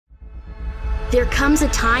There comes a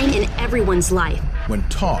time in everyone's life when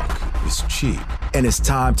talk is cheap. And it's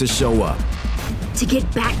time to show up. To get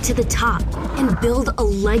back to the top and build a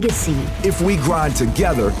legacy. If we grind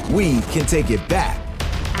together, we can take it back.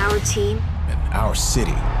 Our team. And our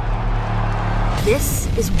city. This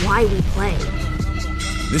is why we play.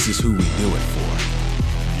 This is who we do it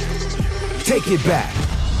for. Take it back.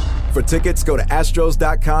 For tickets, go to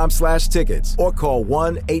astros.com/tickets or call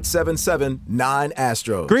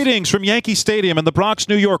 1-877-9-ASTROS. Greetings from Yankee Stadium in the Bronx,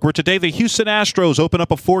 New York, where today the Houston Astros open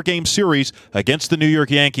up a 4-game series against the New York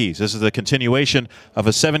Yankees. This is a continuation of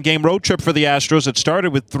a 7-game road trip for the Astros. It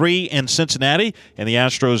started with 3 in Cincinnati, and the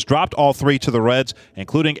Astros dropped all 3 to the Reds,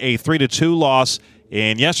 including a 3-2 loss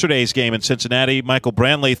in yesterday's game in Cincinnati. Michael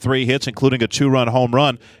Brantley, 3 hits, including a 2-run home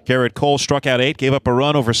run. Garrett Cole struck out 8, gave up a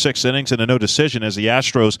run over 6 innings and a no decision as the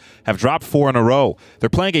Astros have dropped 4 in a row. They're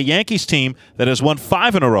playing a Yankees team that has won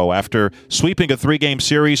 5 in a row after sweeping a 3-game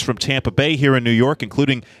series from Tampa Bay here in New York,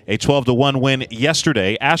 including a 12-1 win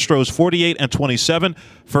yesterday. Astros 48-27,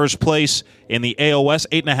 first place in the AL West,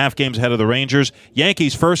 8.5 games ahead of the Rangers.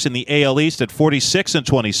 Yankees first in the AL East at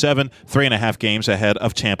 46-27, 3.5 games ahead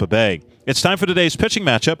of Tampa Bay. It's time for today's pitching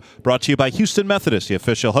matchup, brought to you by Houston Methodist, the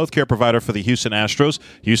official healthcare provider for the Houston Astros.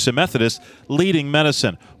 Houston Methodist, leading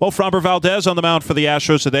medicine. Well, Framber Valdez on the mound for the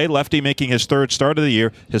Astros today. Lefty making his 3rd start of the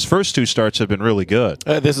year. His first 2 starts have been really good.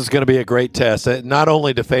 This is going to be a great test, not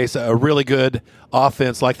only to face a really good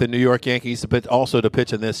offense like the New York Yankees, but also to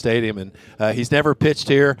pitch in this stadium. And he's never pitched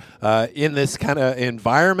here in this kind of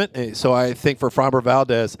environment. So I think for Framber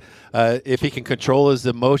Valdez, if he can control his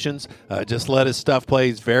emotions, just let his stuff play.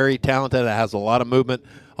 He's very talented. It has a lot of movement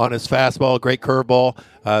on his fastball, great curveball.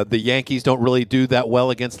 The Yankees don't really do that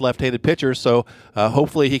well against left-handed pitchers, so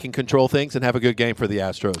hopefully he can control things and have a good game for the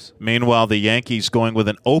Astros. Meanwhile, the Yankees going with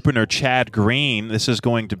an opener, Chad Green. This is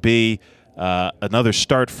going to be another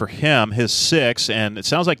start for him, his 6th, and it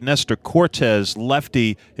sounds like Nestor Cortes,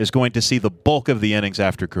 lefty, is going to see the bulk of the innings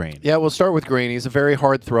after Green. Yeah, we'll start with Green. He's a very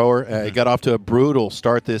hard thrower. He got off to a brutal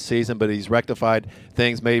start this season, but he's rectified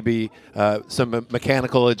things. Maybe some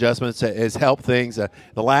mechanical adjustments has helped things.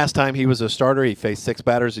 The last time he was a starter, he faced 6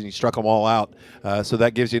 batters and he struck them all out, so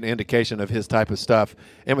that gives you an indication of his type of stuff.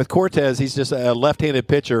 And with Cortes, he's just a left-handed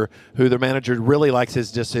pitcher who the manager really likes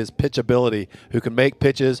his pitch ability, who can make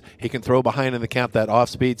pitches, he can throw behind in the count, that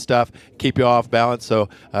off-speed stuff, keep you off balance. So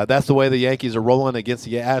that's the way the Yankees are rolling against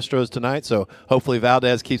the Astros tonight. So hopefully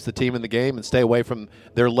Valdez keeps the team in the game and stay away from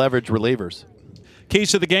their leverage relievers.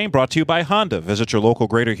 Keys to the Game brought to you by Honda. Visit your local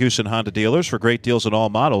Greater Houston Honda dealers for great deals on all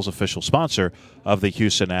models, official sponsor of the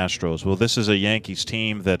Houston Astros. Well, this is a Yankees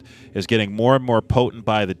team that is getting more and more potent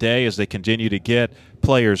by the day as they continue to get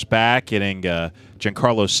players back, getting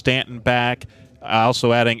Giancarlo Stanton back,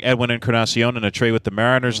 also adding Edwin Encarnacion in a trade with the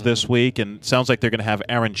Mariners this week, and it sounds like they're going to have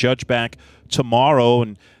Aaron Judge back tomorrow,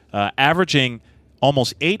 and averaging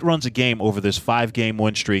almost 8 runs a game over this 5-game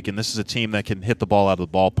win streak, and this is a team that can hit the ball out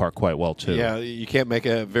of the ballpark quite well, too. Yeah, you can't make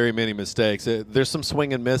very many mistakes. There's some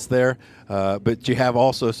swing and miss there, but you have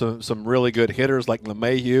also some really good hitters like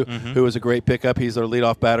LeMahieu, who is a great pickup. He's their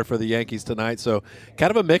leadoff batter for the Yankees tonight. So kind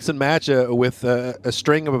of a mix and match with a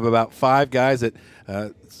string of about 5 guys that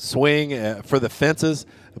swing for the fences,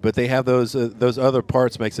 but they have those other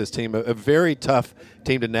parts. Makes this team a very tough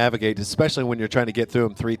team to navigate, especially when you're trying to get through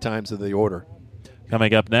them 3 times in the order.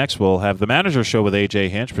 Coming up next, we'll have the Manager Show with A.J.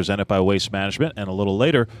 Hinch, presented by Waste Management, and a little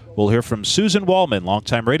later, we'll hear from Susan Wallman,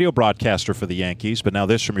 longtime radio broadcaster for the Yankees, but now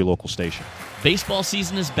this from your local station. Baseball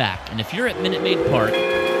season is back, and if you're at Minute Maid Park,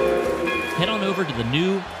 head on over to the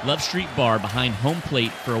new Love Street Bar behind home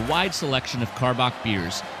plate for a wide selection of Karbach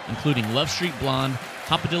beers, including Love Street Blonde,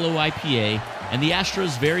 Hopadillo IPA, and the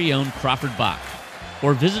Astros' very own Crawford Bock.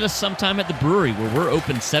 Or visit us sometime at the brewery where we're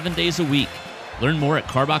open 7 days a week. Learn more at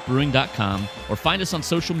carbachbrewing.com or find us on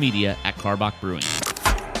social media at Karbach Brewing.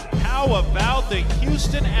 How about the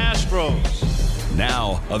Houston Astros?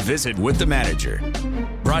 Now, a visit with the manager.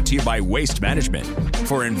 Brought to you by Waste Management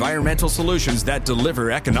for environmental solutions that deliver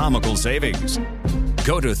economical savings.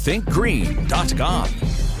 Go to thinkgreen.com.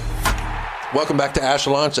 Welcome back to Asher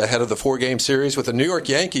Launch, ahead of the 4-game series with the New York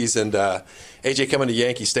Yankees. And AJ, coming to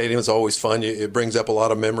Yankee Stadium is always fun. It brings up a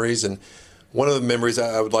lot of memories. And one of the memories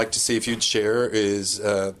I would like to see if you'd share is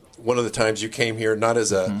one of the times you came here not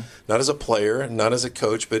as a player, not as a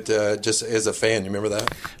coach, but just as a fan. You remember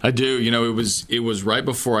that? I do. You know, it was right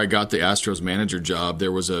before I got the Astros manager job.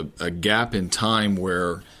 There was a gap in time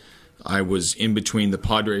where I was in between the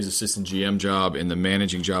Padres assistant GM job and the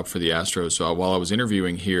managing job for the Astros. So while I was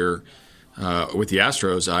interviewing here with the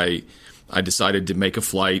Astros, I decided to make a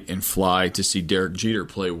flight and fly to see Derek Jeter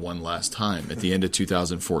play one last time at the end of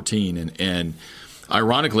 2014. And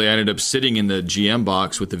ironically, I ended up sitting in the GM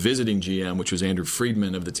box with the visiting GM, which was Andrew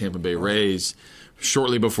Friedman of the Tampa Bay Rays,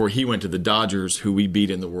 shortly before he went to the Dodgers, who we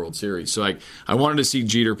beat in the World Series. So I wanted to see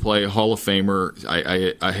Jeter play, a Hall of Famer.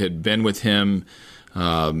 I had been with him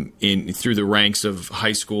through the ranks of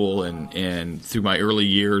high school and through my early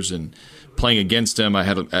years, and playing against him, I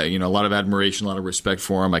had a lot of admiration, a lot of respect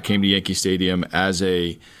for him. I came to Yankee Stadium as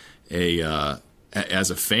a fan,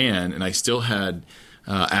 and I still had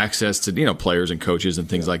access to players and coaches and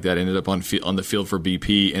things like that. Ended up on the field for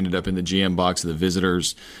BP. Ended up in the GM box of the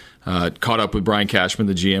visitors. Caught up with Brian Cashman,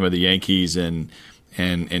 the GM of the Yankees, and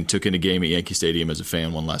took in a game at Yankee Stadium as a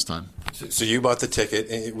fan one last time. So you bought the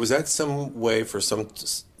ticket. Was that some way for some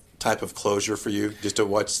type of closure for you, just to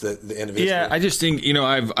watch the end of it? Yeah, I just think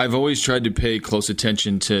I've always tried to pay close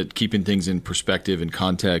attention to keeping things in perspective and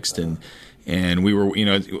context, and we were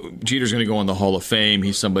Jeter's going to go in the Hall of Fame.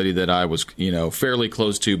 He's somebody that I was fairly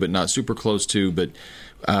close to, but not super close to, but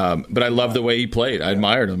I loved the way he played. I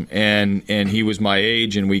admired him, and he was my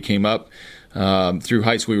age, and we came up through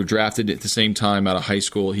high school. We were drafted at the same time out of high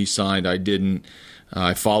school. He signed, I didn't.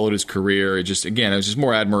 I followed his career. It was just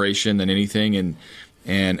more admiration than anything, and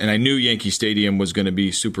I knew Yankee Stadium was going to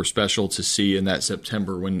be super special to see in that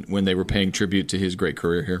September when they were paying tribute to his great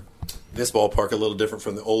career here. This ballpark a little different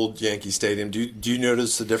from the old Yankee Stadium. Do you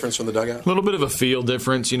notice the difference from the dugout? A little bit of a feel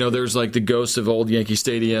difference. There's like the ghosts of old Yankee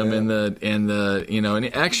Stadium and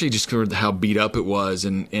it actually just covered how beat up it was,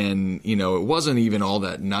 and it wasn't even all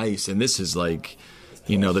that nice. And this is like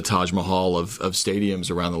the Taj Mahal of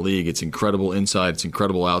stadiums around the league. It's incredible inside, it's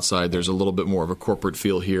incredible outside. There's a little bit more of a corporate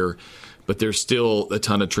feel here, but there's still a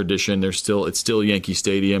ton of tradition. It's still Yankee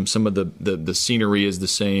Stadium. Some of the scenery is the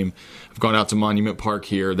same. I've gone out to Monument Park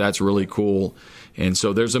here. That's really cool. And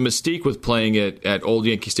so there's a mystique with playing at old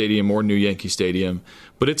Yankee Stadium or new Yankee Stadium,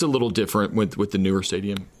 but it's a little different with the newer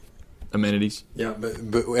stadium amenities. Yeah, but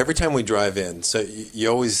every time we drive in, so you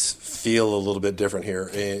always feel a little bit different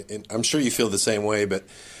here. And I'm sure you feel the same way, but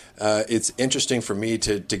it's interesting for me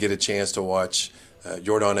to get a chance to watch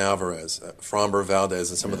Yordan Alvarez, Framber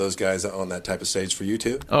Valdez, and some of those guys on that type of stage. For you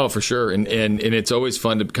too? Oh, for sure. And it's always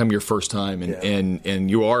fun to become your first time,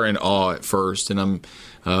 and you are in awe at first. And I'm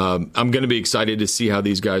going to be excited to see how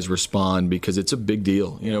these guys respond, because it's a big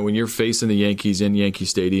deal. When you're facing the Yankees in Yankee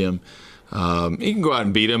Stadium, you can go out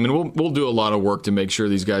and beat them, and we'll do a lot of work to make sure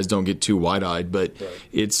these guys don't get too wide-eyed. But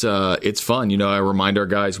it's fun. I remind our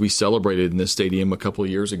guys we celebrated in this stadium a couple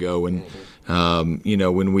of years ago, and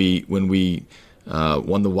when we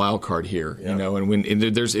won the wild card here,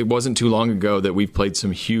 it wasn't too long ago that we've played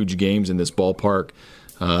some huge games in this ballpark,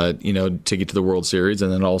 to get to the World Series,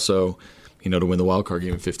 and then also, to win the wild card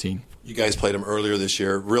game in 2015. You guys played them earlier this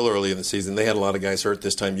year, real early in the season. They had a lot of guys hurt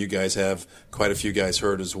this time. You guys have quite a few guys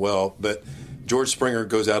hurt as well. But George Springer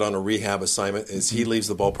goes out on a rehab assignment as he leaves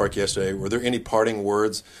the ballpark yesterday. Were there any parting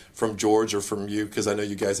words from George or from you? Because I know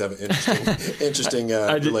you guys have an interesting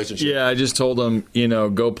relationship. Yeah, I just told him,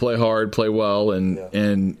 go play hard, play well,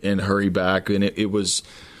 and hurry back. And it was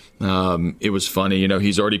funny.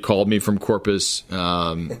 He's already called me from Corpus,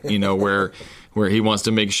 where he wants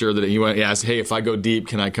to make sure that he asked, hey, if I go deep,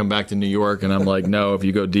 can I come back to New York? And I'm like, no, if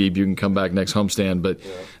you go deep, you can come back next homestand. But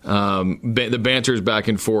the banter is back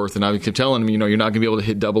and forth, and I kept telling him, you're not going to be able to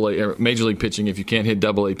hit Double-A, Major League pitching if you can't hit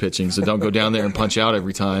Double-A pitching. So don't go down there and punch out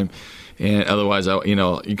every time. And otherwise,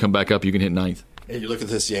 you come back up, you can hit ninth. And you look at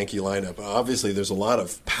this Yankee lineup. Obviously, there's a lot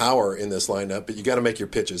of power in this lineup, but you got to make your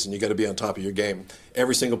pitches, and you got to be on top of your game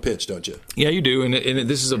every single pitch, don't you? Yeah, you do. And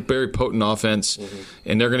this is a very potent offense,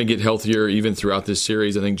 and they're going to get healthier even throughout this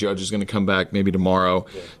series. I think Judge is going to come back maybe tomorrow.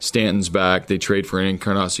 Yeah. Stanton's back. They trade for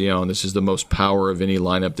Encarnacion. This is the most power of any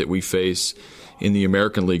lineup that we face in the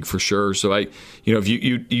American League for sure. So if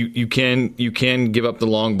you can give up the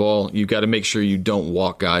long ball, you got to make sure you don't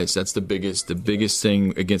walk guys. That's the biggest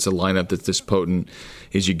thing against a lineup that's this potent,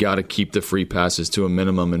 is you got to keep the free passes to a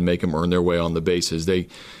minimum and make them earn their way on the bases. They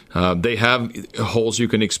have holes you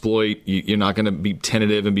can exploit. You're not going to be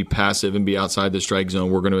tentative and be passive and be outside the strike zone.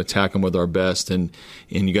 We're going to attack them with our best, and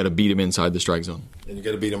you got to beat them inside the strike zone. And you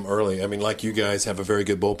got to beat them early. I mean, like you guys have a very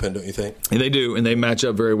good bullpen, don't you think? And they do, and they match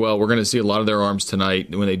up very well. We're going to see a lot of their arms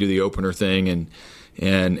tonight when they do the opener thing, and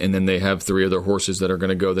then they have three of their horses that are going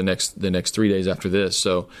to go the next 3 days after this.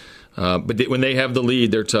 So, but when they have the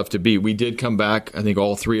lead, they're tough to beat. We did come back. I think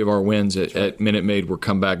all three of our wins at Minute Maid were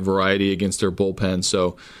comeback variety against their bullpen.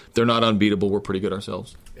 So they're not unbeatable. We're pretty good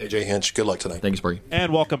ourselves. AJ Hinch, good luck tonight. Thanks, Sparky.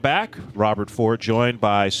 And welcome back. Robert Ford, joined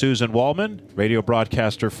by Susan Wallman, radio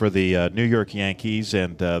broadcaster for the New York Yankees.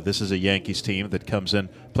 And this is a Yankees team that comes in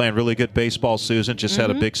playing really good baseball, Susan. Just had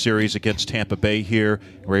a big series against Tampa Bay here.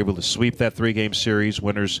 We're able to sweep that 3-game series,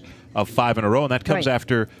 winners of 5 in a row. And that comes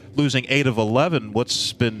after losing 8 of 11.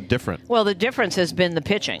 What's been different? Well, the difference has been the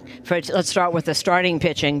pitching. Let's start with the starting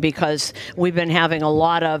pitching, because we've been having a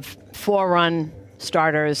lot of 4-run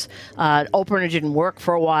starters. Opener didn't work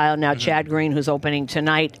for a while. Now Chad Green, who's opening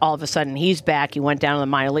tonight, all of a sudden he's back. He went down to the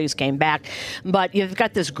minor leagues, came back. But you've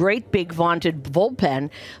got this great big vaunted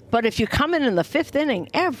bullpen. But if you come in the 5th inning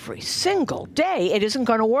every single day, it isn't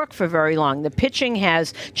going to work for very long. The pitching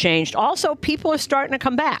has changed. Also, people are starting to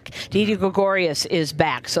come back. Didi Gregorius is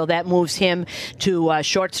back, so that moves him to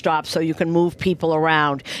shortstop, so you can move people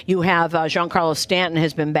around. You have Giancarlo Stanton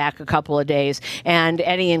has been back a couple of days, and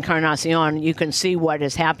Eddie Encarnacion, you can see what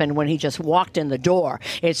has happened when he just walked in the door.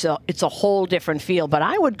 It's a whole different feel. But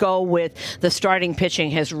I would go with the starting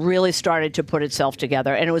pitching has really started to put itself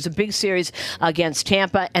together, and it was a big series against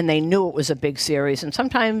Tampa, and they knew it was a big series. And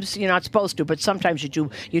sometimes you're not supposed to, but sometimes you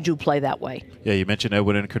do play that way. Yeah, you mentioned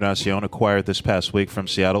Edwin Encarnacion, acquired this past week from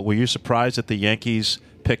Seattle. Were you surprised that the Yankees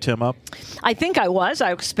picked him up? I think I was.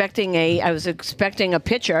 I was expecting a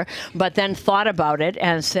pitcher, but then thought about it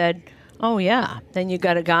and said, oh, yeah. Then you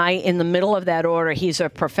got a guy in the middle of that order. He's a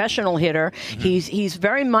professional hitter. He's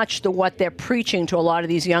very much what they're preaching to a lot of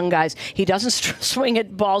these young guys. He doesn't swing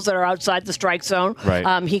at balls that are outside the strike zone.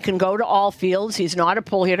 Right. He can go to all fields. He's not a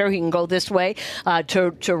pull hitter. He can go this way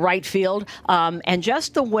to right field. And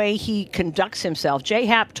just the way he conducts himself. Jay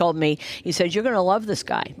Happ told me, he said, you're going to love this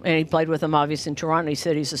guy. And he played with him, obviously, in Toronto. He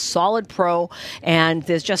said he's a solid pro, and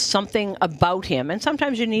there's just something about him. And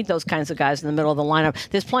sometimes you need those kinds of guys in the middle of the lineup.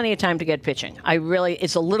 There's plenty of time to get pitching.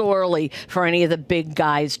 It's a little early for any of the big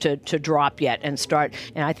guys to drop yet and start.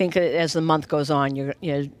 And I think as the month goes on,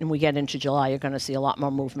 and we get into July, you're going to see a lot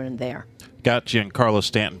more movement in there. Got Giancarlo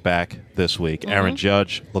Stanton back this week. Aaron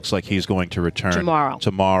Judge looks like he's going to return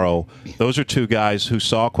tomorrow. Those are two guys who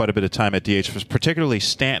saw quite a bit of time at DH, particularly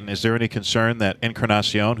Stanton. Is there any concern that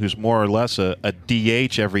Encarnacion, who's more or less a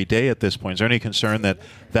DH every day at this point, is there any concern that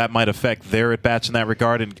might affect their at-bats in that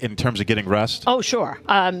regard in terms of getting rest? Oh, sure.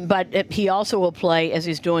 But he also will play, as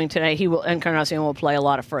he's doing today, Encarnacion will play a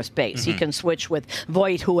lot of first base. He can switch with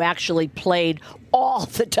Voit, who actually played all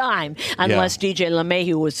the time, unless DJ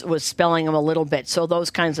LeMahieu was spelling him a little bit. So those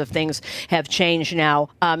kinds of things have changed now.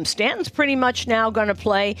 Stanton's pretty much now going to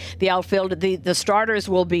play the outfield. The starters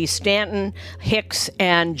will be Stanton, Hicks,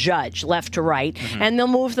 and Judge, left to right, and they'll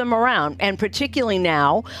move them around. And particularly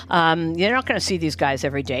now, you're not going to see these guys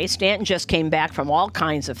every day. Stanton just came back from all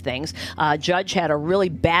kinds of things. Judge had a really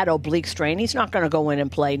bad oblique strain. He's not going to go in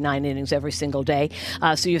and play 9 innings every single day.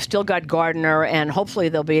 So you've still got Gardner, and hopefully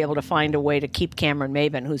they'll be able to find a way to keep Cameron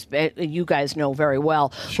Maybin, who's you guys know very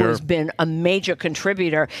well, who's been a major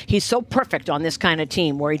contributor. He's so perfect on this kind of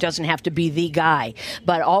team where he doesn't have to be the guy,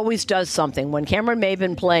 but always does something. When Cameron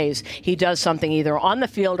Maybin plays, he does something either on the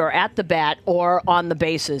field or at the bat or on the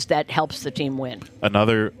bases that helps the team win.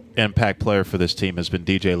 Another impact player for this team has been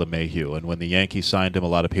DJ LeMahieu, and when the Yankees signed him, a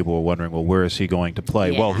lot of people were wondering, well, where is he going to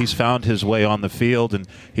play? Well, he's found his way on the field, and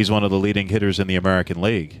he's one of the leading hitters in the American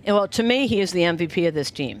League. Well, to me, he is the MVP of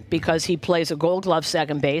this team because he plays a Gold Glove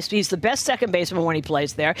second base. He's the best second baseman when he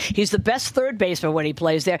plays there. He's the best third baseman when he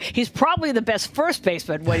plays there. He's probably the best first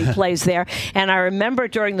baseman when he plays there. And I remember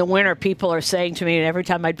during the winter, people are saying to me, and every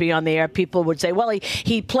time I'd be on the air, people would say, well,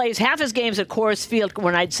 he plays half his games at Coors Field,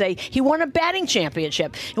 when I'd say he won a batting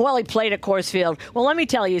championship. Well, he played at Coors Field. Well, let me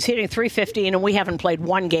tell you, he's hitting .315, and we haven't played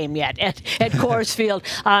one game yet at Coors Field.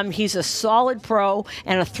 He's a solid pro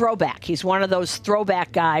and a throwback. He's one of those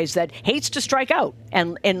throwback guys that hates to strike out.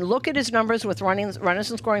 And look at his numbers with runners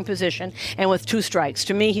in scoring position and with 2 strikes.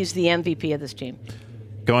 To me, he's the MVP of this team.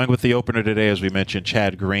 Going with the opener today, as we mentioned,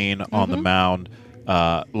 Chad Green on the mound.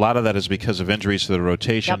 A lot of that is because of injuries to the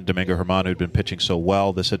rotation. Domingo Germán, who'd been pitching so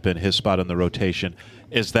well, this had been his spot in the rotation.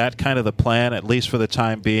 Is that kind of the plan, at least for the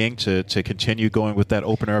time being, to continue going with that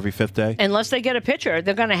opener every 5th day? Unless they get a pitcher,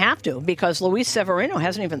 they're going to have to, because Luis Severino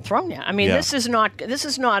hasn't even thrown yet. I mean, this is not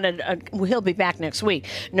he'll be back next week.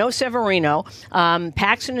 No Severino.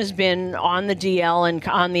 Paxton has been on the DL and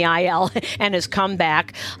on the IL and has come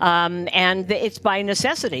back, and it's by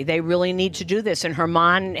necessity. They really need to do this, and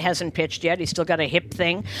Germán hasn't pitched yet. He's still got a hip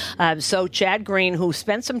thing. So Chad Green, who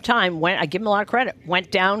spent some time, I give him a lot of credit,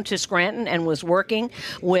 went down to Scranton and was working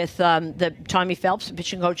with the Tommy Phelps, the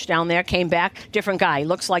pitching coach down there, came back. Different guy. He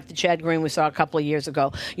looks like the Chad Green we saw a couple of years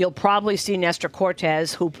ago. You'll probably see Nestor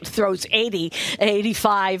Cortez, who throws 80,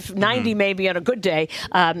 85, 90 maybe on a good day,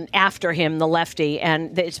 after him, the lefty.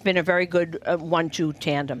 And it's been a very good 1-2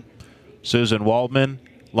 tandem. Susan Waldman,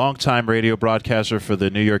 longtime radio broadcaster for the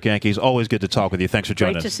New York Yankees. Always good to talk with you. Thanks for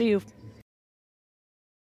joining us. Great to see you.